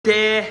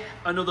Day,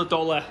 another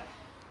dollar.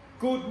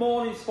 Good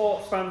morning,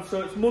 sports fans.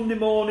 So it's Monday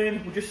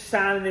morning. We're just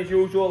starting as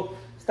usual.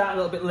 Starting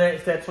a little bit late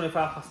today,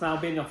 9:25.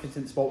 Been in the office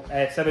since about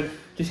 7.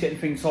 Just getting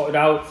things sorted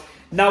out.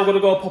 Now we're going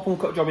to go pop and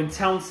cut a job in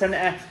town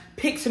centre.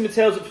 Pick some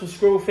materials up from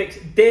Screw Fix.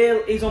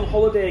 Dale is on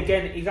holiday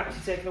again. He's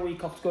actually taking a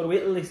week off to go to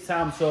Italy this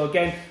time. So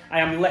again, I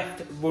am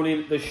left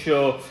running the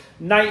show.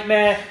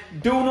 Nightmare.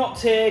 Do not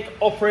take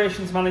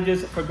operations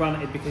managers for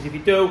granted, because if you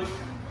do,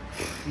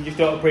 you just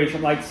don't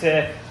appreciate. Like I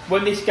say,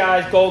 when this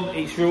guy's gone,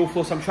 it's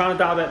ruthless. I'm trying to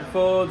dial out the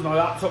phones, my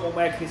laptop won't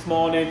work this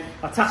morning,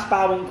 my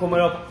taskbar won't come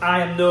up.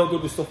 I am no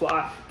good with stuff like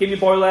that. Give me a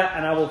boiler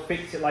and I will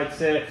fix it. Like I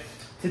say,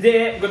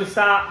 today I'm going to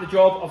start the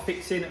job of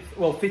fitting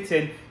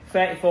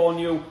 34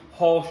 new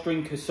horse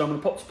drinkers. So I'm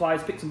going to pop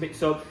supplies, pick some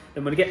bits up,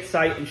 then I'm going to get to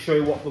site and show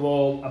you what they're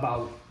all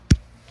about.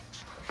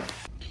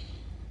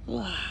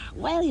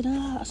 Well, you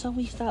know, that's how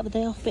we start the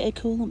day off. Bit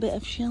of coolant, bit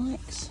of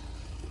chillax.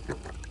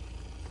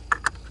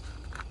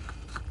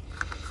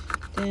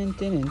 Dun,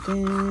 dun,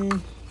 dun,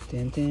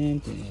 dun, dun, dun,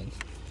 dun,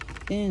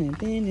 dun, dun,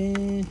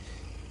 dun,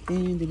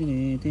 dun,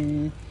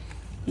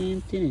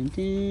 dun, dun,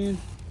 dun.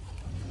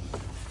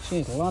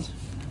 Cheers, lad.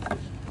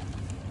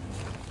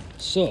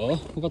 So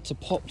we've got to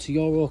pop to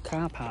Euro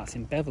car parts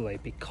in Beverley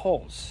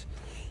because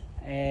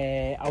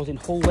I was in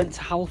Hull, went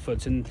to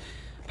Halfords, and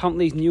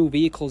apparently these new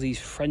vehicles, these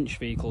French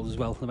vehicles as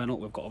well, the van up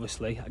we've got,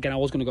 obviously. Again, I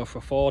was going to go for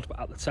a Ford, but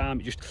at the time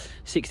it just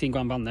 16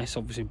 grand van. This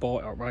obviously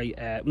bought it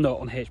outright. No,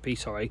 on HP,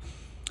 sorry.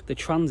 The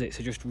transits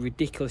are just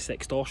ridiculous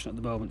extortion at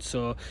the moment,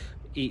 so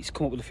it's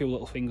come up with a few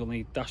little things on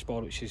the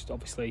dashboard, which is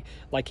obviously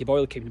like your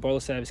boiler, keeping the boiler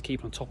service,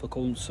 keeping on top of the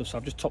coolant stuff. So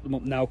I've just topped them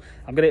up now.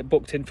 I'm going to get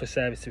booked in for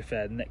service, to be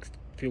fair, the next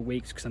few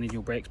weeks, because I need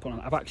new brakes put on.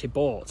 I've actually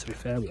bought, to be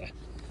fair with you,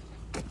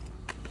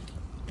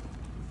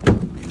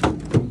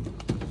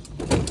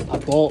 I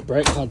bought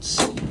brake pads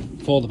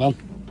for the van.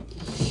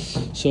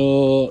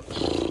 So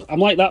I'm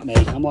like that,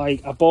 mate. I'm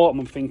like, I bought them,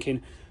 I'm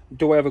thinking,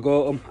 do I ever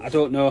go to them? I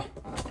don't know.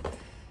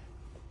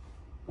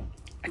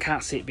 I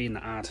can't see it being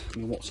that hard. I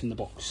mean, what's in the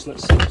box?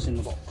 Let's see what's in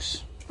the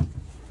box.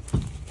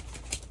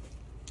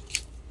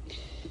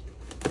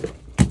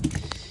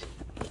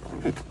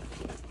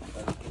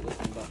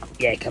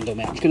 Yeah, it can do,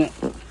 mate. I'm just going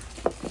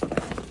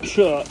to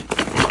show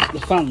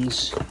the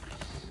fans.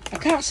 I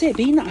can't see it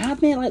being that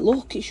hard, mate. Like,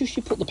 look, it's just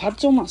you put the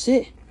pads on, that's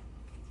it.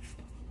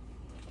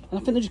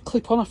 And I think they just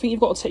clip on. I think you've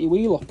got to take your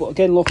wheel off. But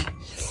again, look,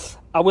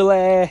 I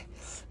will...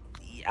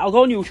 I'll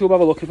go on YouTube,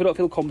 have a look. If I don't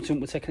feel competent,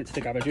 we're taking it to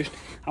the garage.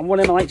 I'm one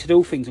of them, I like to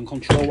do things and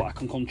control what I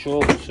can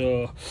control.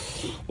 So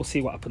we'll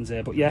see what happens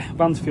there. But yeah,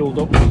 van's filled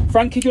up.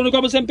 Frankie, do you want to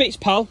grab us them bits,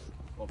 pal?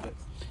 What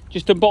bits?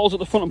 Just the bottles at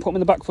the front and put them in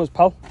the back for us,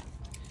 pal.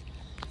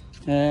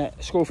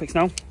 Screw Fix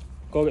now.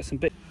 Go get some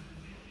bits.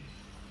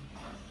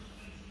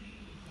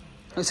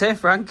 Let's hear,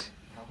 Frank.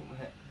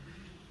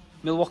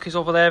 Milwaukee's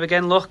over there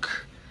again,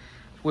 look.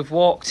 We've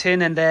walked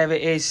in and there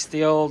it is,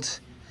 the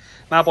old...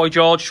 My boy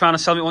George trying to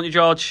sell me, wasn't you,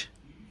 George?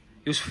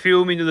 He was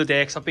fuming the other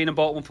day because I've been and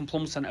bought one from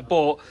Plum Centre.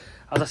 But,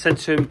 as I said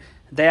to him,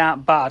 they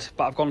aren't bad.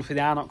 But I've gone for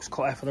the Arnox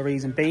cutter for the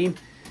reason being,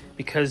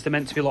 because they're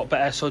meant to be a lot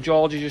better. So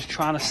George is just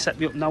trying to set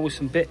me up now with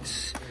some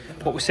bits.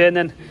 What we're saying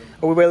then,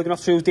 are we really going to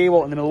have to use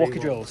D-Walt and the Milwaukee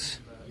drills?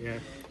 Yeah.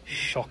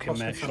 Shocking,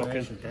 mate,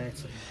 shocking.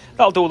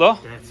 That'll do, though.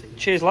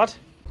 Cheers, lad.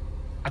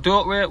 I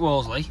don't rate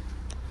Wolseley.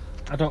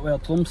 I don't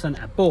rate Plum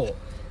Centre. But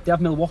they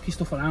have Milwaukee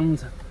stuff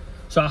around.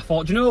 So I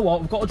thought, do you know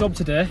what? We've got a job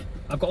today.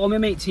 I've got all my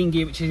M18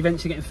 gear, which is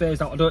eventually getting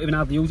phased out. I don't even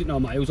hardly use it no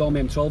more. I use all my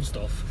M12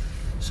 stuff.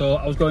 So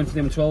I was going for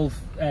the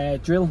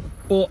M12 drill,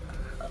 but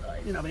I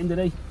didn't have it in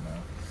today.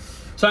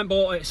 So I haven't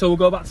bought it, so we'll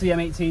go back to the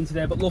M18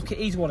 today. But look, it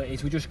is what it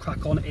is. We just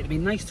crack on. It'd be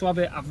nice to have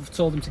it. I've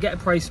told them to get a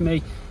price for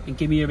me and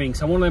give me a ring.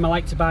 So I'm one of them, I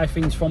like to buy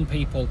things from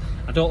people.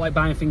 I don't like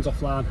buying things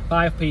offline.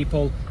 Buy off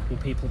people and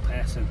people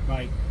person.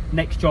 Right,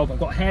 next job. I've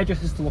got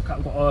hairdressers to look at.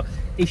 I've got an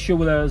issue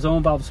with a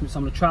zone valve, so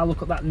I'm going to try and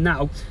look at that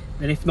now.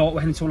 And if not, we're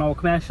heading to one of our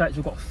commercial sites.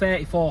 We've got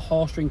 34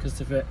 horse drinkers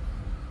to fit.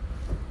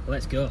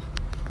 Let's go.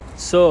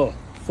 So,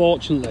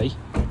 fortunately,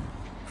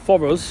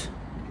 for us,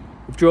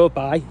 we drove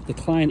by, the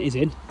client is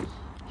in.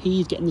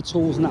 He's getting the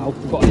tools now.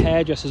 We've got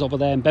hairdressers over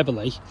there in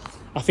Beverley.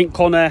 I think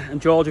Connor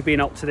and George have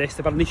been out to this.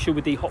 They've had an issue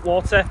with the hot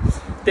water.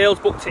 Dale's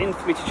booked it in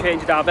for me to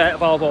change the diverter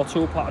valve or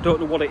tool part. I don't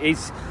know what it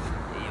is.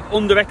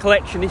 Under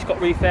recollection, this got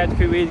refared a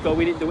few years ago.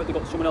 We didn't do it, they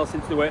got someone else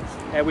in to do it.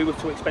 We were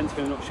too expensive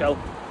in a nutshell.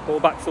 But we're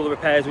back to all the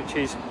repairs, which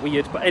is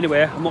weird. But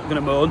anyway, I'm not going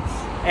to moan.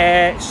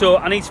 So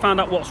I need to find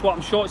out what's what.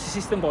 I'm sure it's the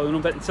system boiler,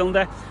 unvented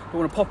cylinder. We're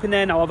going to pop in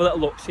there now, have a little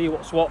look, see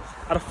what's what.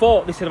 I'd have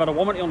thought this would have had a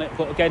warranty on it,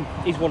 but again,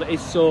 is what it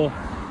is. So,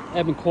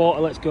 Eben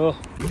Quarter, let's go.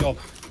 Job.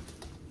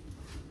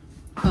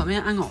 Oh,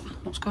 mate, hang on.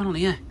 What's going on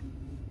here?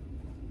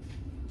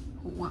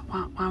 Why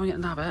are we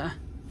getting that better?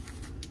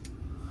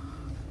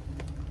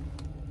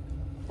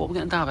 What are we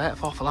getting diverted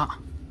for that?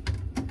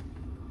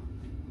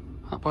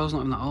 That boiler's not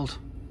even that old.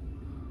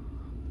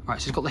 Right,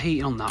 so he's got the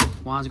heating on that.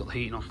 Why has he got the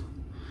heating on?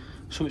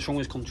 Something's wrong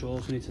with his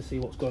controls. We need to see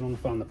what's going on and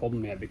find the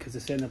problem here, because they're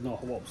saying they've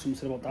not what something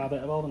said about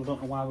diverter valve, and I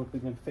don't know why we've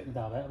been fitting the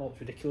diverter valve.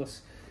 It's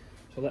ridiculous.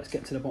 So let's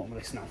get to the bottom of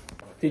this now.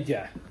 Did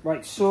ya?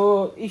 Right,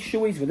 so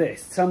issue is with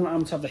this. Tell me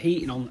I'm to have the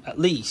heating on at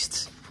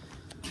least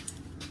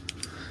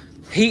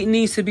Heating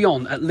needs to be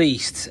on at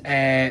least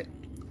 20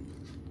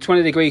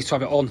 degrees to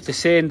have it on. They're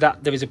saying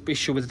that there is an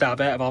issue with the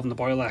diverter valve in the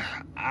boiler.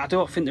 I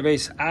don't think there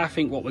is. I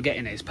think what we're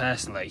getting is,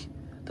 personally,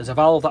 there's a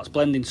valve that's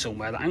blending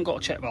somewhere that ain't got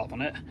a check valve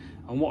on it,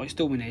 and what it's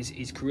doing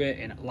is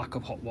creating a lack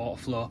of hot water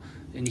flow,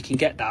 and you can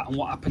get that, and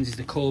what happens is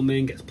the coal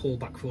main gets pulled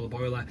back through the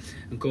boiler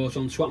and goes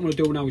on. So what I'm going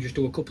to do now is just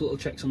do a couple little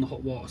checks on the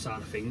hot water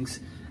side of things.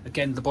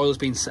 Again, the boiler's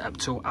been set up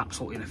to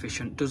absolutely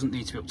inefficient, doesn't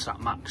need to be up to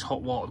that max.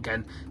 Hot water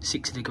again,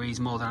 60 degrees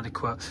more than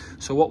adequate.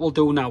 So what we'll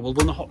do now, we'll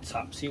run the hot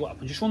tap, see what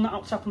happens. Just run that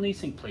hot tap on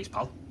these things, please,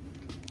 pal.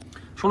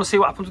 Just want to see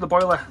what happens with the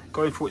boiler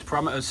going through its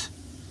parameters.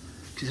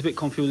 It's a bit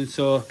confusing,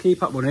 so keep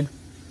that running.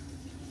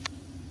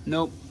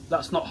 Nope,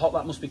 that's not hot,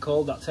 that must be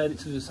cold. That turned it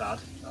to the side.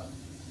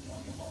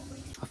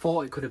 I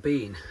thought it could have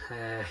been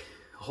a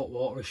hot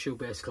water issue.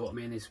 Basically what I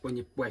mean is when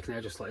you're working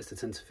air just like this, they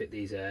tend to fit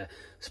these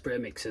spray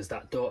mixers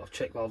that don't have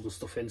check valves and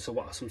stuff in. So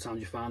what sometimes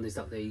you find is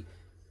that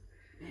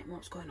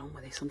what's going on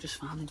with this? I'm just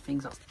finding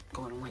things that's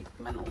going on like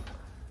mental.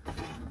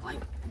 Like,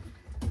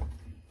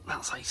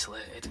 that's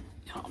isolated,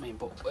 you know what I mean?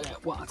 But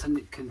what I tend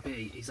it can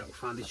be is that we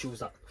find issues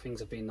that things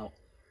have been not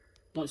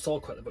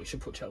installed correctly, but you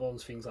should put check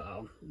valves, things like that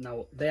on.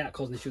 Now, they aren't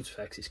causing issues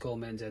for because it's cold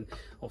mains in,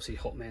 obviously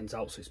hot mains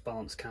out, so it's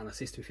balanced kind of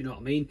system, if you know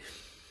what I mean.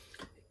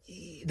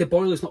 The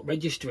boiler's not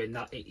registering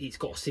that it's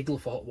got a signal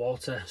for hot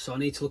water, so I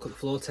need to look at the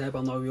flow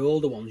table. Now, the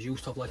older ones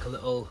used to have like a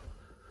little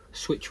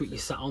switch which you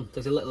sat on.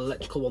 There's a little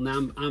electrical one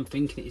now. I'm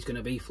thinking it's going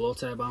to be flow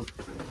table.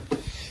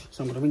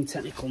 So I'm going to ring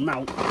technical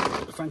now.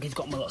 Frankie's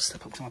got my little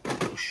step up to my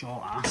little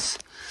short ass.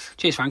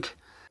 Cheers, Frank.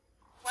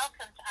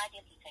 Welcome to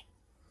Ideal Heating.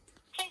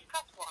 Please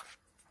press 1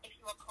 if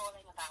you are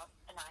calling about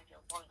an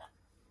ideal boiler.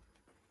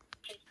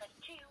 Please press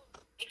 2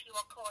 if you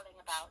are calling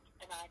about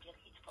an ideal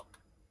heat pump.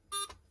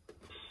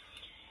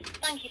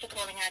 Thank you for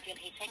calling Ideal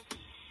Heating.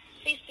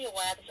 Please be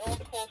aware that all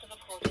calls are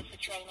recorded for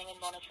training and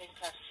monitoring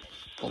purposes.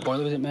 What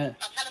boiler is it, mate?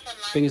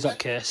 Big as that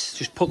case.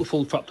 Just put the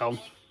full trap down.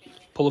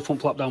 Pull the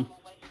front flap down.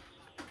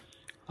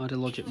 Ideal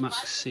Logic Max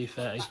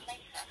C30.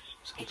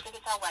 Please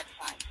visit our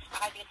website,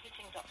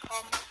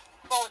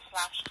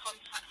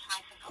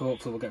 idealheating.com/contact-.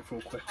 Hopefully we'll get through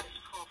quick.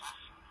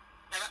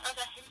 There are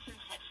other hints and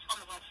tips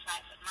on the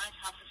website that might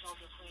help resolve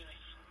your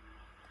queries.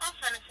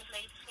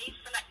 Alternatively, please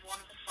select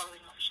one of the following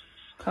options.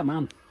 Come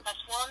on.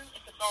 Press 1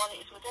 if the boiler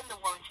is within the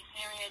warranty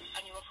period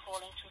and you are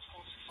calling to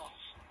report a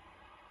fault.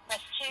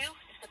 Press 2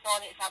 if the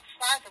boiler is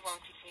outside the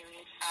warranty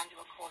period and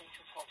you are calling to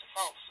report a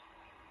fault.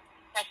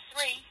 Press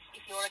 3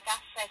 if you are a gas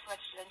safe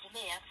registered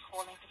engineer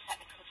calling for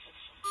technical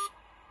assistance.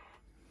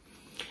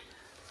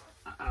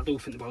 I do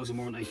think the boiler's in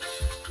warranty,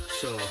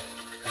 so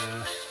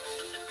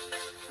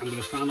I'm going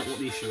to find out what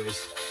the issue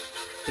is,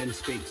 then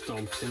speak to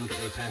Dom, then I'll get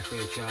the repair free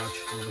of charge.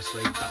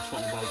 Obviously that's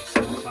what I'm about,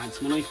 saving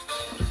clients money.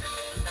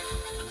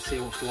 Let's see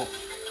what's what.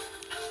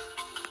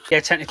 Yeah,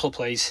 technical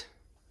please.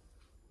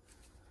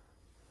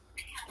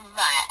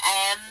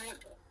 Right,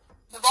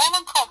 we're all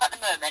on call at the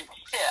moment,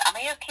 so am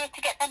I okay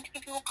to get them to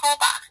give you a call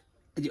back?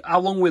 How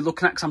long we're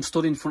looking at? Because I'm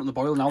stood in front of the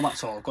boiler now,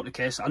 that's all. I've got the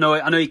case. I know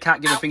you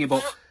can't give a thingy,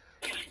 but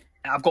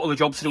I've got other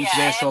jobs to do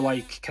today, so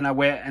like, can I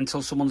wait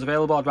until someone's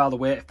available? I'd rather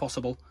wait if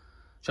possible.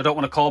 So I don't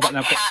want to call back.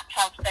 I can't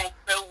transfer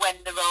through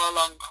when they're all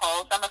on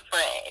calls, I'm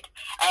afraid.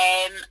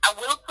 I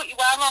will put you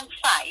all on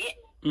site.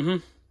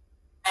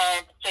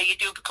 So you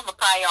do become a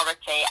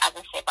priority, as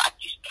I say, but I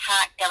just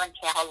can't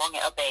guarantee how long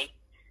it'll be.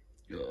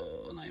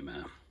 Oh,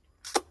 nightmare.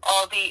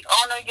 Or the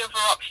only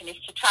other option is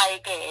to try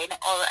again,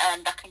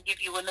 and I can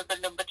give you another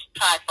number to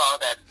try for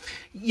them.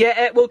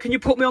 Yeah, well, can you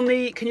put me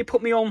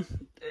on?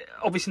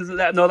 Obviously,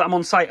 let them know that I'm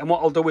on site, and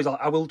what I'll do is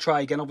I will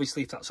try again,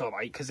 obviously, if that's all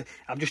right, because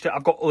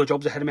I've got other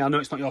jobs ahead of me. I know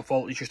it's not your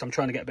fault. It's just I'm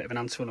trying to get a bit of an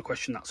answer on a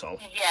question. That's all.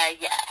 Yeah.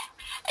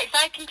 If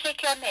I can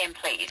take your name,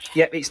 please.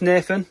 Yep, it's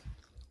Nathan.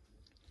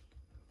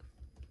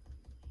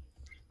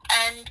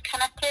 And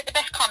can I take the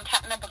best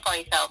contact number for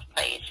yourself,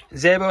 please?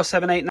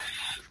 0789.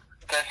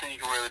 Best thing you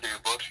can really do,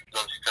 bud, is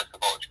obviously test the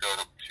voltage going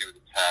up to the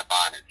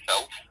turbine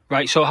itself.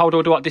 Right, so how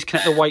do I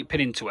disconnect the white pin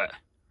into it?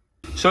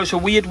 So it's a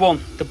weird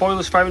one. The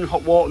boiler's firing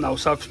hot water now,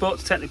 so I've spoken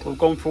to technical, I've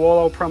gone through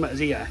all our parameters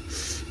here.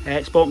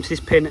 Spoken to this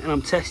pin, and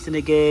I'm testing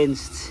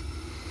against,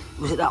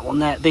 was it that one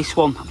there? This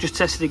one. I've just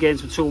tested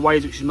against the 2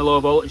 wires, which is my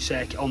low voltage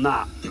circuit on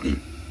that.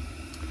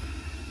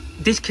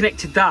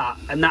 Disconnected that,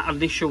 and that had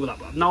an issue with that,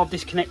 but now I've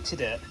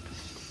disconnected it.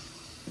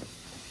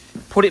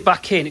 Put it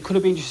back in. It could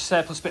have been just a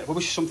surplus bit of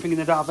rubbish or something in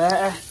the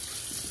diverter.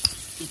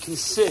 You can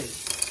see.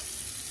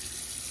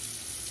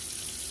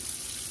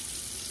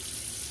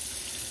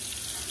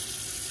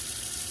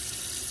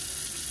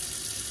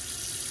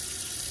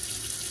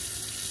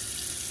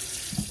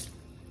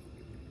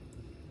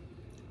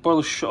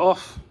 Boiler's shut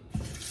off.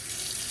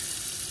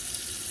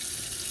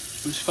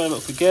 Let's fire it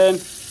up again.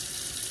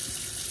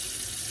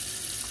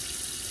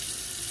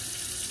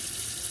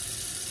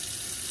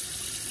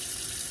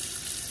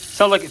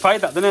 Sounded like it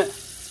fired that, didn't it?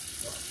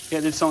 Yeah,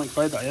 it did sound like it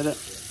fired that, didn't it?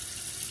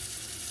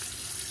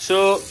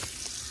 So,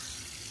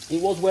 it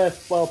was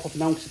worthwhile popping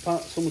down because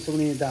someone still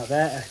needed that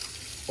there.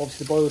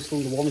 Obviously, the boiler's still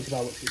under warranty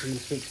by which it's going to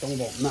switch on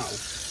about now.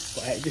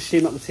 But it just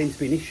seemed like there seemed to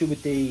be an issue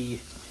with the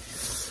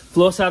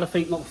Flow side, I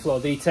think, not the flow,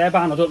 the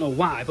turbine, I don't know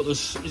why, but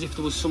there's as if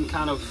there was some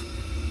kind of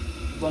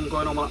wrong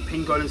going on with that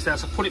pin going instead.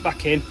 So I put it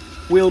back in.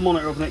 We'll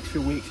monitor over the next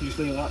few weeks and just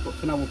leave that, but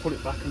for now we'll put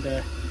it back and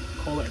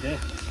call it a day.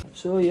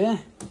 So yeah.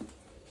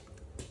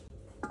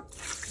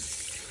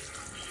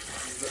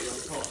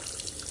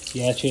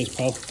 Yeah, cheers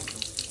pal.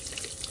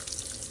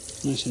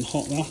 Nice and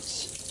hot that.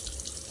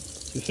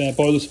 To be fair,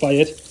 boiler's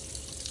fired.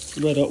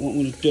 Red hot what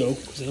I'm going to do,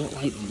 because I don't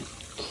like them.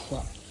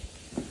 Crap.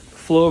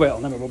 Flow rate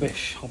on them are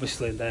rubbish,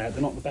 obviously they're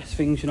not the best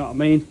things, you know what I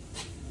mean?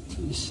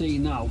 You see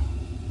now,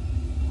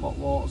 hot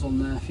water's on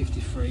there,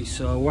 53,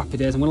 so we're happy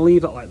days. I'm going to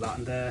leave that like that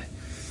and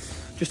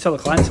just tell the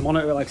client to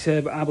monitor it like I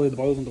say, but I believe the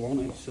boiler's under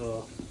warranty,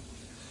 so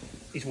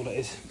it's what it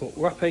is. But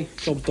we're happy,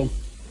 job's done.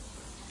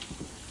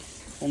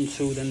 On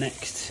to the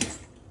next.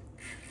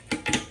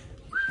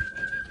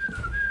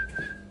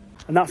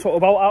 And that's what we're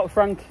about out,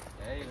 Frank.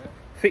 Yeah, you know.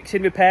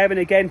 Fixing, repairing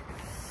again.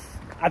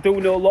 I do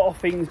know a lot of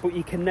things, but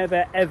you can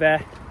never ever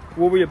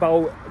worry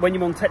about when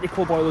you're on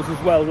technical boilers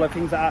as well, like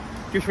things like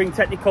that. Just ring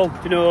technical,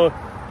 you know,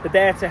 they're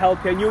there to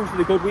help you, and usually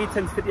they're good. We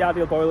tend to fit the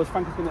ideal boilers.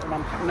 Frank is going to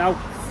ramp now.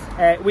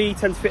 We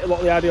tend to fit a lot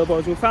of the ideal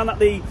boilers. We found that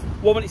the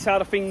warranty side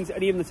of things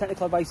and even the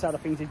technical advice side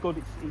of things is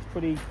good. It's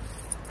pretty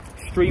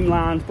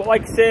streamlined, but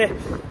like I say,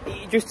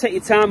 you just take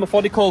your time,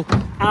 methodical.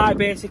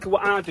 Basically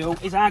what I do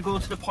is I go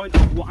to the point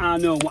of what I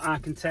know, what I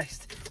can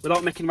test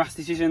without making rash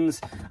decisions.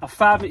 I've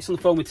 5 minutes on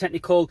the phone with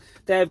technical.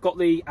 They've got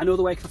I know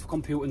they're working off a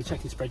computer and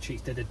checking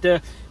spreadsheets,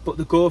 but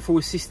they go through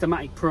a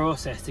systematic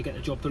process to get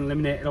the job done,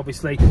 eliminated.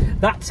 Obviously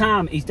that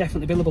time is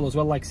definitely billable as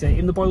well. Like I say,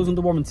 in the boiler's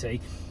under warranty,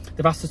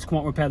 they've asked us to come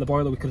out and repair the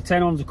boiler. We could have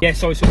turned on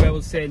so I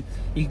was saying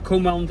you can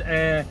come round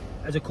as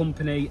a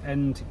company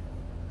and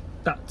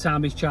that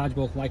time is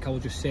chargeable, like I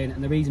was just saying,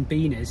 and the reason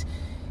being is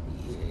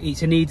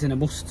it's a needs and a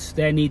must.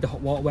 They need the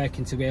hot water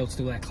working to be able to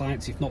do their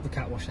clients. If not, they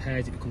can't wash their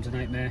hairs, it becomes a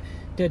nightmare,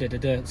 so on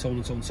and so on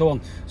and so on.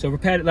 So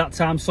repaired at that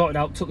time, sorted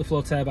out, took the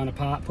flow turbine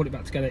apart, put it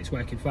back together. It's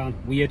working fine.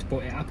 Weird,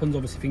 but it happens.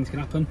 Obviously things can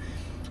happen.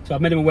 So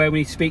I've made them aware we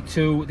need to speak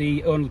to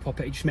the owner of the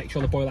property, just make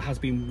sure the boiler has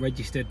been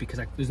registered, because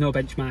there's no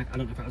benchmark. I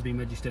don't know if it has been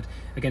registered.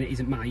 Again, it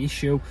isn't my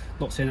issue.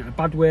 Not saying it in a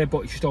bad way, but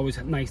it's just always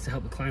nice to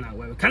help the client out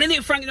where we can. Isn't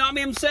it, Frank? You know what I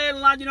mean? I'm saying,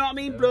 lad, you know what I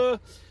mean, bro?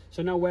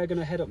 So now we're going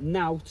to head up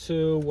now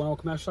to one of our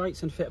commercial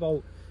sites and fit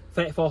about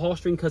 34 horse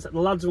string, because the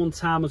lads are on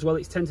time as well.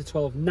 It's 10 to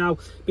 12 now.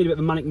 Been a bit of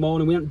a manic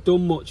morning. We haven't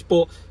done much,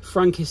 but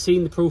Frank has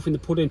seen the proof in the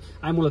pudding.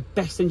 I'm one of the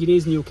best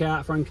engineers in the UK, aren't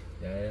I, Frank?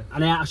 Yeah.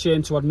 And I ain't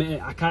ashamed to admit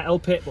it. I can't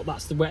help it, but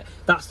that's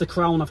the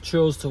crown I've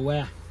chose to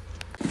wear.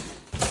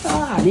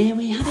 Ah, and here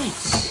we have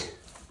it.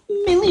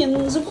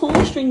 Millions of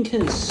horse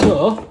drinkers.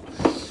 So,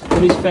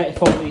 there is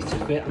 34 of these to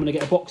fit. I'm going to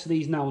get a box of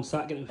these now and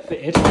start getting them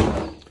fitted.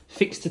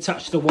 Fixed,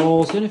 attached to the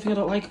walls. The only thing I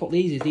don't like about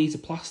these is these are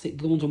plastic.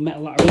 The ones with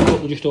metal that are in, but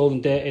they're just old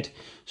and dated.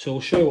 So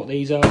I'll show you what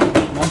these are.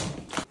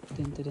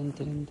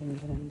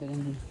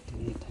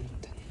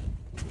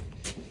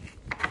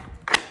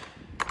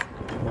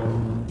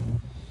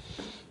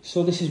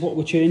 So this is what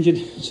we're changing.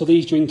 So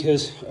these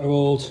drinkers are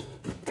old,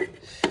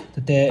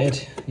 they're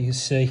dated, you can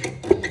see,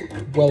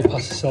 well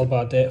past the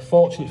sell-by date.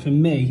 Fortunately for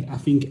me, I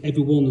think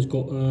everyone has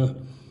got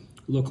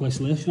local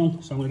isolation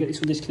on. So I'm going to get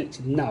this one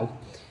disconnected now,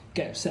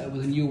 get it set up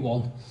with a new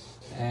one,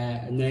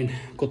 and then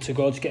good to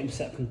go. Just get them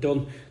set up and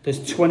done.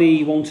 There's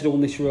 21 to do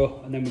on this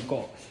row, and then we've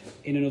got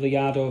in another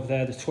yard over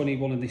there, there's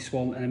 21 in this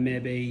one, and then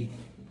maybe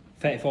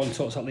 34 in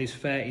total, so that leaves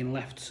 13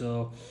 left.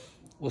 So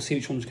we'll see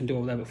which ones we can do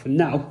over there, but for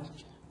now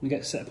we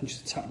get set up and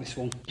just attack this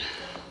one.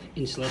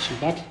 Insulation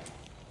bag,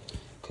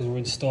 because we're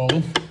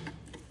installing.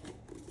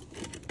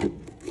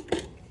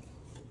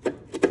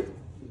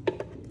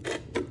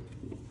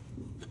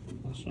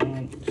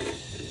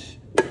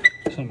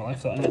 That's on my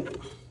life, that, isn't it?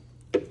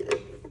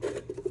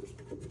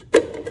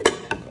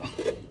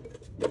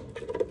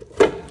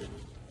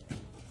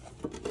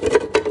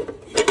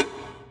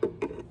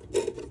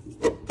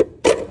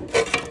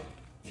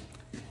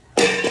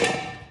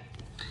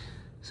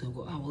 So I've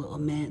got our little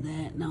mate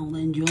there now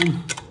then,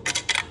 John.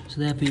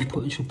 So they've been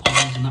put in some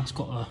piles, and that's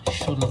got a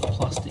shred of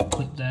plastic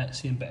clip there,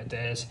 seeing better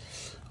days.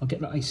 I'll get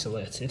that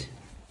isolated.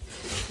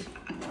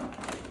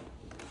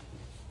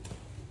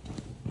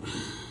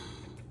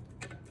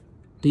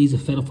 These are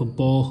fed off a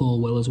borehole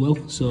well as well,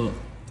 so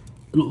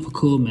not off a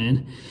coal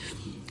main,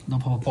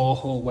 not off a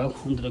borehole well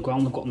under the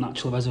ground. They've got a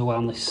natural reservoir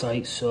on this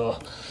site, so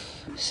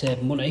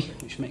save money,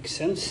 which makes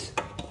sense.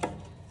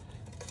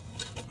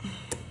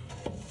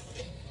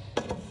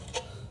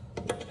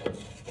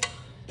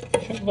 I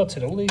shouldn't have had to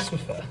do these, to be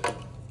fair.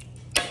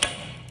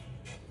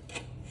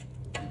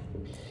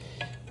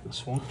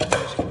 That's one.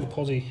 Just get the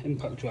Posi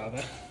impact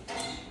driver.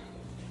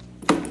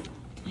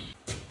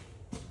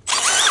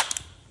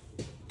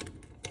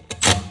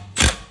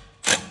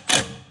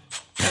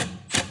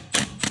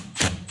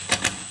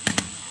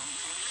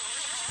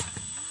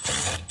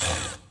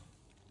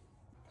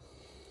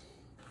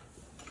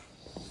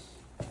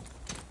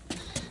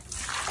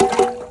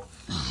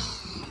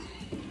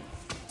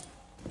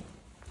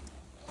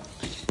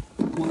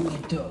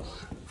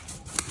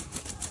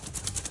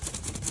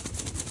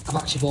 I've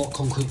actually bought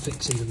concrete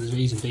fixings, and there's a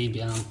reason being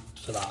behind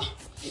for that.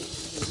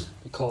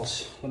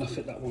 because when I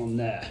fit that one on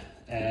there,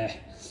 I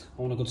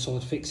want a good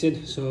solid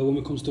fixing. So when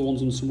it comes to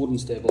ones on some wooden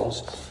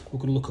stables, we're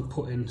going to look at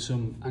putting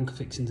some anchor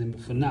fixings in.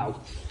 But for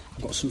now,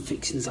 I've got some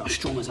fixings that are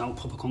strong as hell,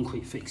 proper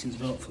concrete fixings,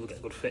 but hopefully we'll get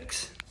a good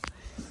fix.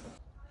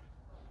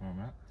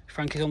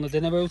 Frankie's on the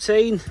dinner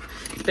routine.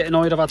 A bit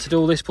annoyed I've had to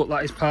do this, but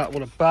that is part of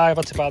what I buy. I've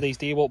had to buy these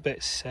D-Walt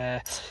bits,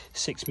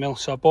 6mm.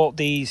 So I bought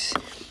these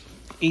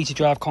easy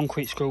drive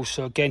concrete screws.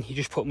 So again, you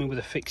just put them in with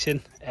a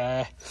fixing.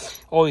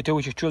 All you do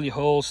is just drill your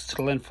holes to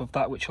the length of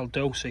that, which I'll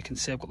do, so you can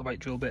see I've got the right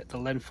drill bit, the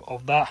length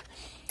of that.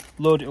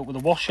 Load it up with a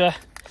washer,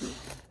 and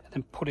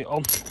then put it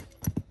on.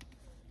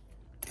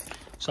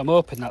 So I'm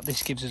hoping that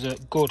this gives us a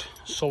good,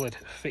 solid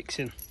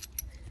fixing.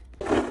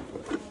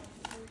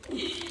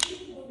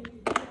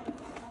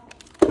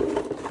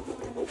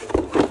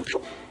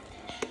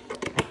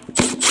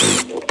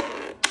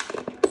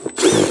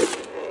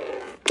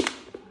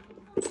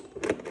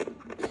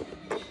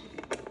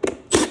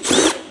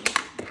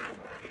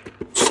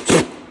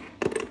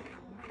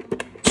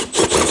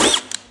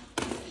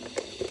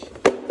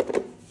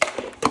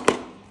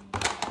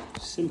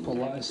 Simple,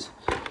 that is.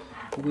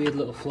 A weird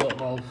little float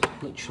valve,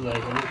 literally,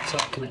 and that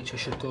tap connector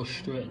should go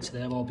straight into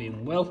there, all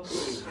being well.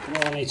 And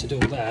all I need to do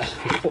there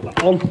is put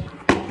that on.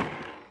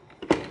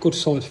 Good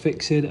solid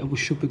fixing, and we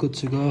should be good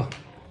to go.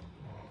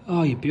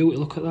 Oh, you beauty,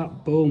 look at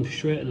that. Boom,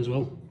 straight in as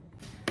well.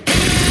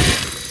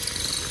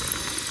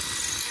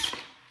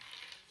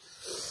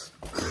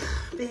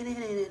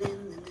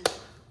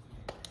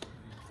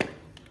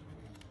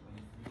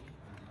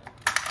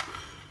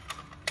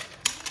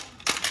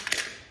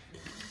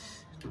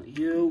 Not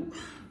you.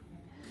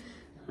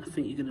 I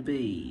think you're going to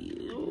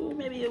be, oh,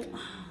 maybe you.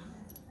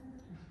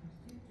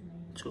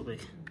 Too big.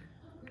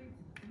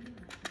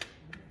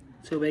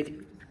 Too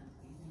big.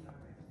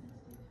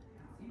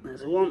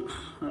 There's the one.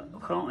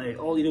 Apparently,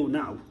 all you do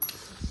now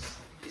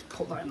is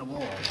put that in the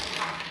wall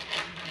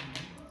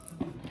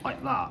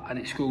like that, and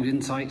it screws in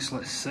tight. So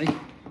let's see.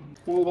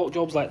 All about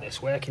jobs like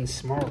this, working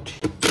smart.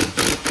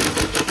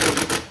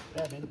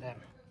 They're mint, them.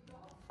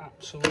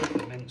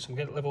 Absolutely mint. So we'll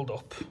get it levelled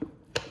up.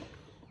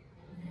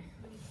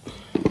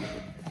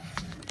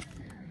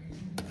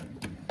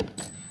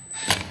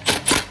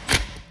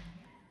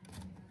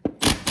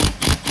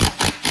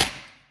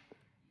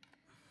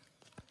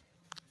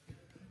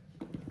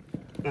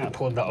 Now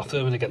pulling that off there,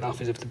 I'm going to get that off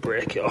as if to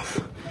break it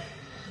off.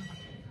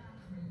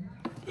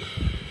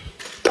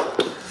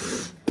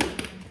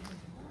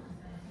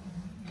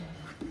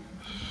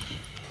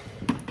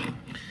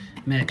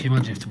 Mate, can you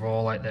imagine if they were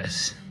all like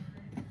this?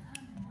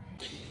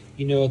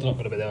 You know they're not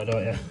going to be there,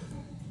 don't you?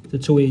 They're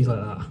too easy like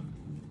that.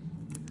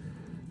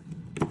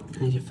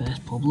 Here's your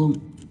first problem.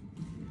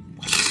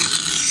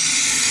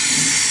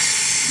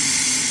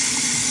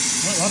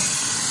 Right, lad.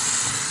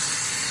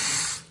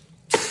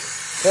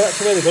 Yeah,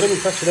 that's really good. I'm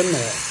impressed with them,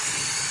 mate.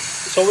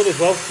 Solid as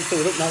well. It's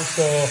filling up now,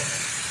 so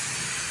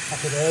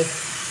happy days.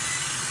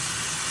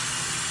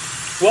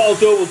 What I'll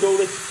do, we'll do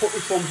this, put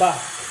this one back.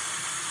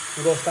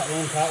 We'll go start the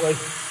one, can't we?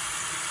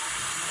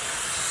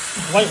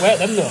 Lightweight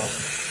them though.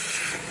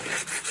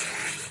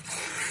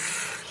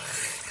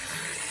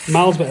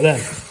 Miles better then.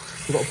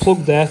 We've got a plug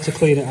there to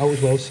clean it out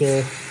as well,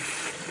 so.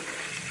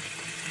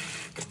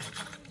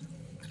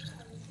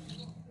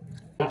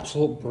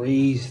 Absolute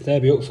breeze. They're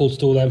beautiful to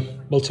do them.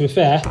 Well, to be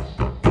fair,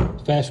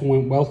 the first one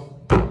went well.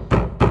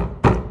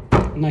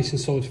 Nice and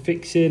solid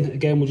fixing.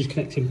 Again, we're just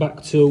connecting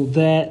back to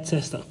there.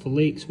 Test that for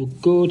leaks. We're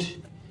good.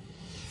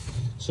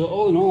 So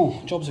all in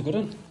all, jobs are good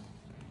on.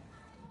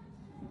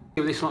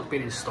 This one's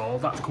been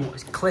installed. That's come up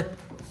with this clip.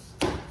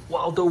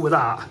 What I'll do with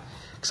that,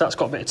 because that's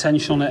got a bit of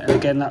tension on it, and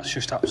again, that's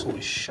just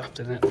absolutely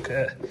shafted in it.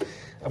 Okay,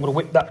 I'm gonna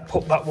whip that,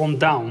 put that one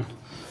down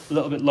a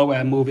little bit lower,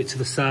 and move it to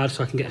the side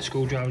so I can get a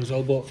screwdriver as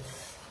well. But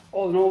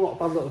all in all, not a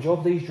bad little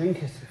job. These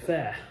drinkers, to be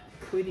fair,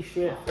 pretty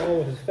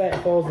straightforward. There's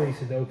 34 of these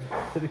to do,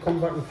 so it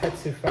becomes like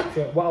repetitive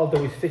fracture. What I'll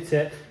do is fit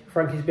it.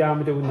 Frankie's behind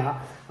me doing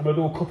that. I'm going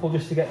to do a couple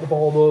just to get the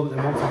ball rolling,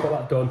 and once I've got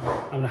that done,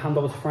 I'm going to hand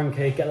over to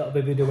Frankie, get a little bit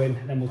of video in,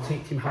 and then we'll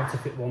teach him how to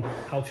fit one,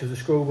 how to use a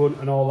screw gun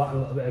and all that, and a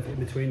little bit of it in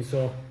between.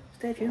 So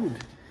stay tuned.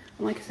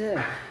 And like I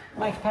said,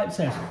 Mike Pipe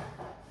says,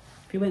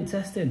 if you went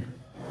testing,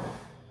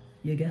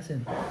 you're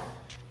guessing.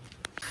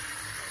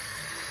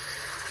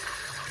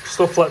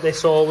 Stuff like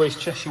this always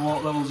checks your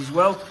water levels as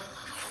well.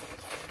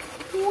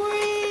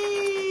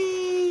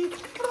 Whee!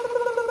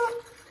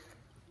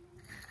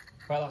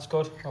 Right, that's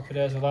good. Happy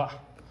days with that.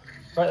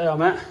 Right there,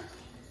 mate.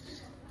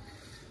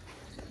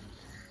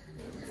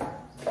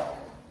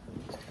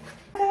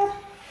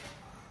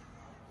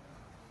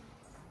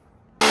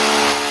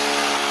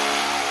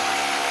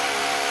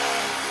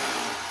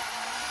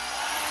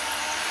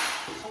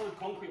 Solid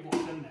concrete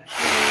blocks in there.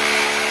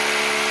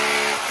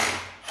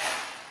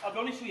 I'll be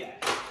honest with you,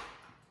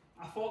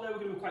 I thought they were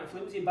going to be quite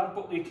flimsy and bad,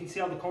 but you can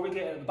see how the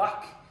corrugated at the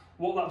back.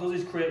 What that does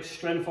is create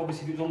strength.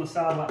 Obviously, if it was on the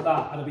side like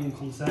that, I'd have been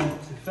concerned.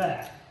 But to be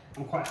fair,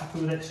 I'm quite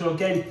happy with it. So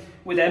again,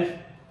 with them,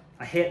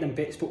 I hate them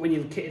bits, but when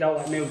you're kitted out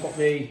like me, I've got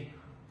the...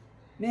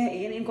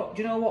 Mate, it ain't got...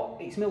 Do you know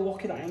what? It's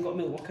Milwaukee that I ain't got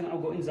Milwaukee, and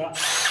I've got in that.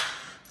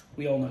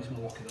 We all know it's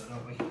Milwaukee though,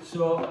 don't we?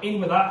 So in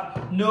with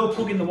that, no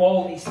plug in the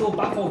wall. It still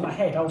baffles my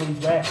head how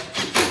these work.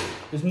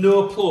 There's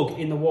no plug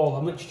in the wall.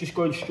 I'm literally just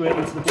going straight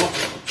into the block,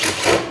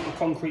 the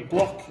concrete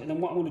block. And then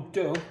what I'm going to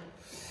do,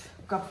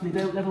 grab my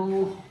belt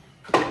level,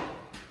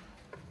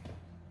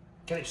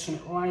 get it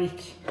something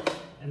like,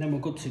 and then we're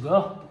good to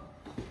go.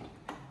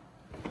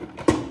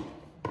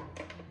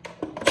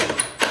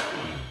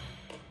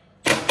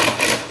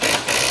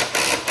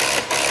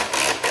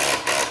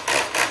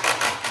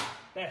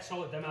 They're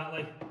solid, them, aren't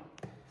they?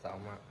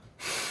 Sound right.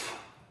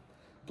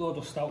 Blow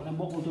dust out, and then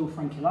what we'll do,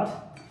 Frankie lad,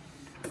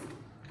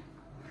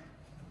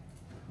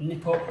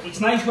 nip up. It's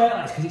nice work,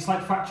 lads, because it's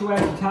like factory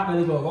work. You can't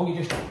really go wrong.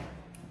 You just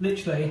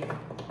literally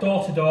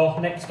door to door,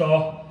 next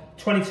door.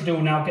 20 to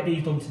do now. Get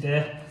these done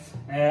today,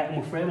 and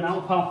we'll frame it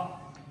out,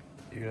 pal.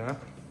 You know.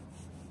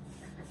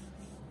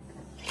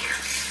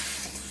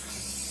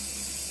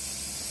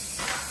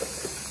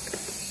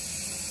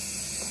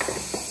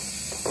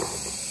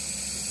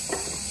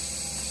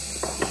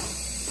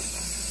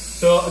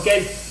 So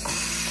again,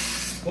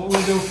 what we're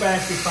going to do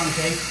first is,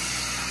 Frankie,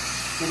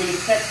 we're going to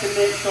test and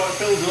make sure it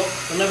fills up,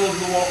 the level of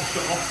the water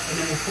shut off, and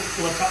then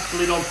we'll attach the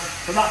lid on.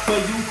 So that's where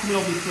you come in,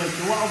 obviously.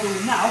 So what I'll do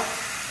now,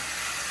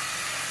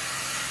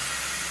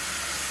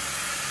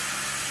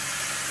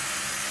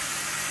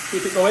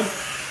 keep it going,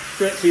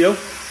 straight to you.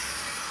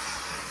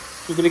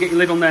 You're going to get your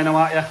lid on there now,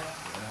 aren't you?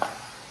 Yeah.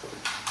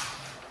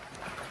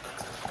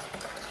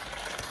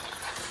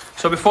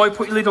 So before you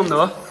put your lid on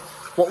though,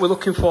 what we're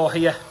looking for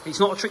here, it's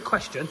not a trick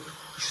question,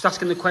 it's just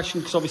asking the question,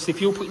 because obviously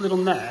if you put your lid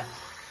on there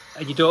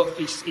and you don't,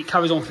 it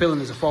carries on filling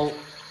as a fault.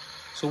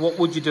 So what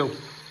would you do?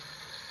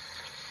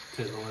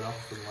 Take the lid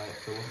off and let it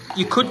fill up.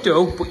 You could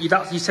do, but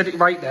you said it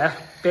right there.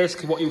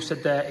 Basically what you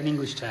said there in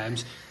English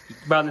terms,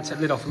 rather than take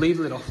the lid off, leave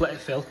the lid off, let it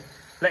fill,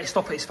 let it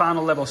stop at its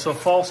final level, so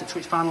force it to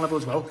its final level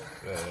as well.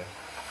 Yeah.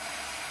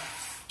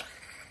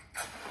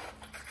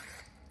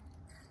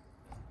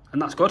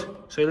 And that's good,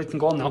 so your lid can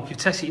go on now. If you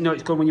test it, you know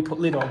it's good. When you put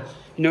lid on,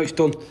 you know it's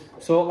done.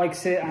 So like I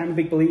say, I'm a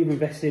big believer in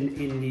investing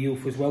in the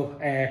youth as well.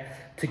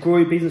 To grow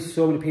your business,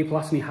 so many people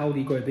ask me, how do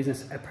you grow a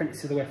business?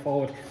 Apprentice is the way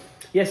forward.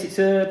 Yes, it's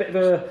a bit of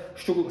a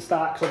struggle to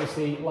start, because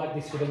obviously like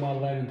this with them while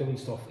learning and doing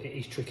stuff, it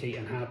is tricky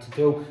and hard to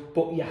do,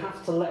 but you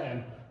have to let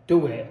them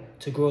do it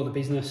to grow the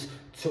business.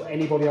 To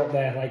anybody out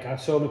there, like I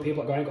have so many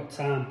people that go, I ain't got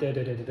time,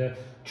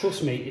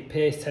 Trust me, it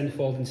pays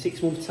tenfold. In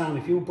 6 months time,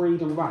 if you breed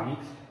them right,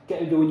 get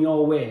them doing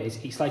your ways,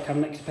 it's like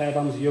having an extra pair of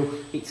hands of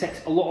you. It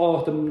takes a lot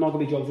of the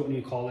monogamy jobs, what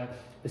you call it,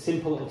 the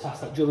simple little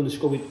tasks like drilling and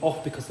scrubbing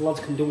off, because the lads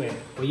can do it,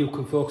 where you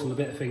can focus on the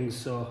better things,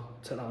 so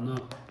take that on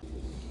note.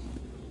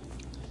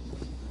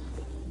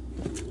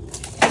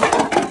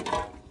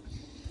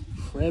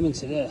 Framing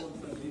today.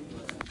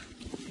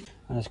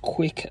 And as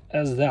quick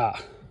as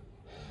that,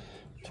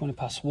 20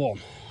 past 1,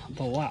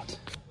 the lad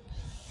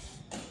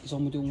is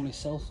on with doing one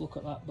himself. Look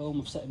at that, boom,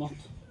 I've set him up.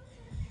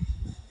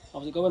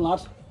 How's it going,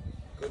 lad?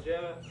 Good,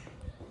 yeah.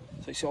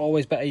 So it's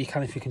always better you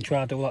can if you can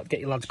try to do that, get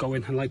your lads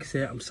going. And like I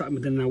say, I'm sat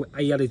with dinner now.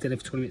 I had his dinner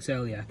for 20 minutes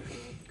earlier,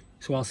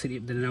 so I'll sit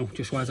at dinner now,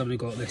 just while I was having a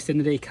go at this.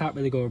 Dinner day, you can't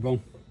really go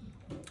wrong.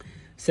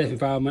 Safe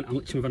environment, I'm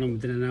literally having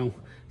with dinner now,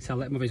 so I'll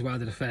let him have his way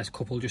to the first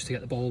couple just to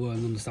get the ball going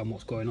and understand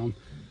what's going on.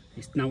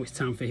 Now it's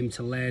time for him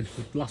to learn.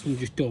 The last one we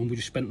just done, we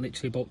just spent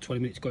literally about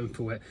 20 minutes going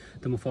through it,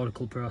 the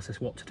methodical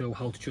process, what to do,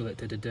 how to drill it,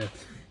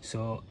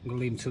 So I'm going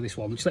to leave him to this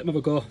one. Just let him have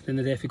a go. At the end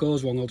of the day, if it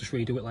goes wrong, I'll just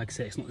redo it. Like I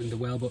say, it's not in the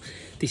well, but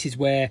this is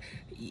where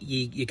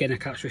you're getting a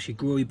catch rush, you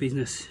grow your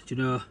business, do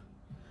you know?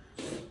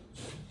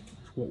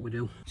 That's what we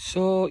do.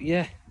 So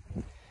yeah,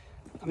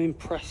 I'm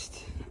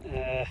impressed.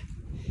 The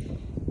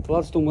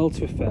lad's done well,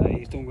 to be fair.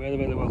 He's done really,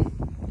 really well.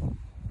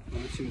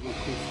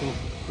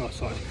 Oh,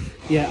 sorry.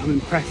 Yeah, I'm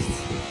impressed.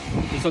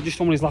 He's not just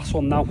on his last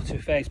one now. To be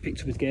fair, he's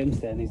picked up his game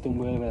today and he's done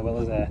really, really well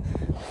as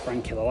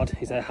Frankie, the lad.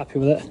 He's happy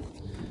with it.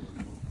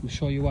 I'm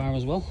sure you are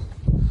as well.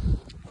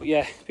 But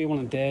yeah, it's been one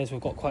of the days.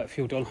 We've got quite a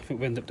few done. I think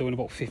we ended up doing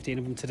about 15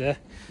 of them today.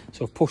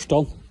 So I've pushed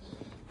on.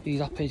 He's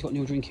happy, he's got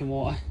new drinking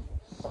water.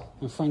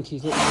 And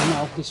Frankie's literally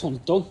now, this one's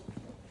done.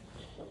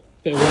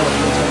 Bit of water,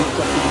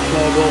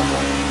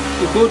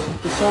 we're good,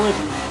 we're solid.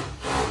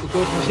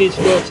 Good. I just need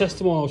to go test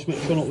them all, just make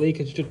sure not leak.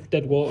 It's just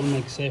dead water and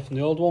make it safe from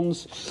the old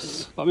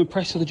ones. But I'm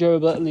impressed with the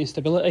durability and the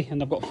stability.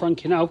 And I've got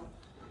Frankie now.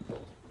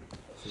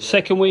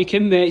 Second week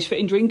in, mate. He's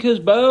fitting drinkers.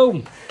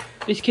 Boom.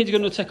 This kid's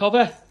going to take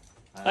over.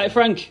 Hey,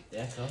 Frank.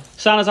 Yeah, so.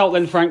 Sign us out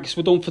then, Frank, 'cause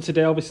we're done for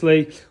today,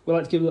 obviously. We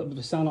like to give a little bit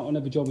of a sign out on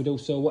every job we do.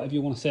 So whatever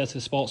you want to say to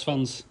the sports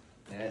fans.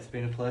 Yeah, it's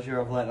been a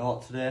pleasure. I've learnt a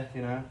lot today,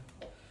 you know.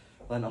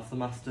 Learnt off the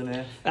master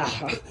now.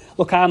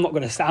 Look, I'm not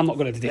going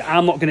to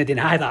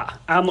deny that.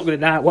 I'm not going to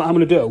deny it. What I'm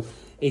going to do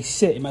is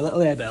sit in my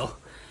little air bell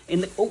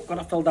in the, oh god,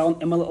 I fell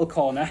down, in my little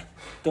corner.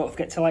 Don't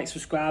forget to like,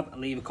 subscribe and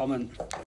leave a comment.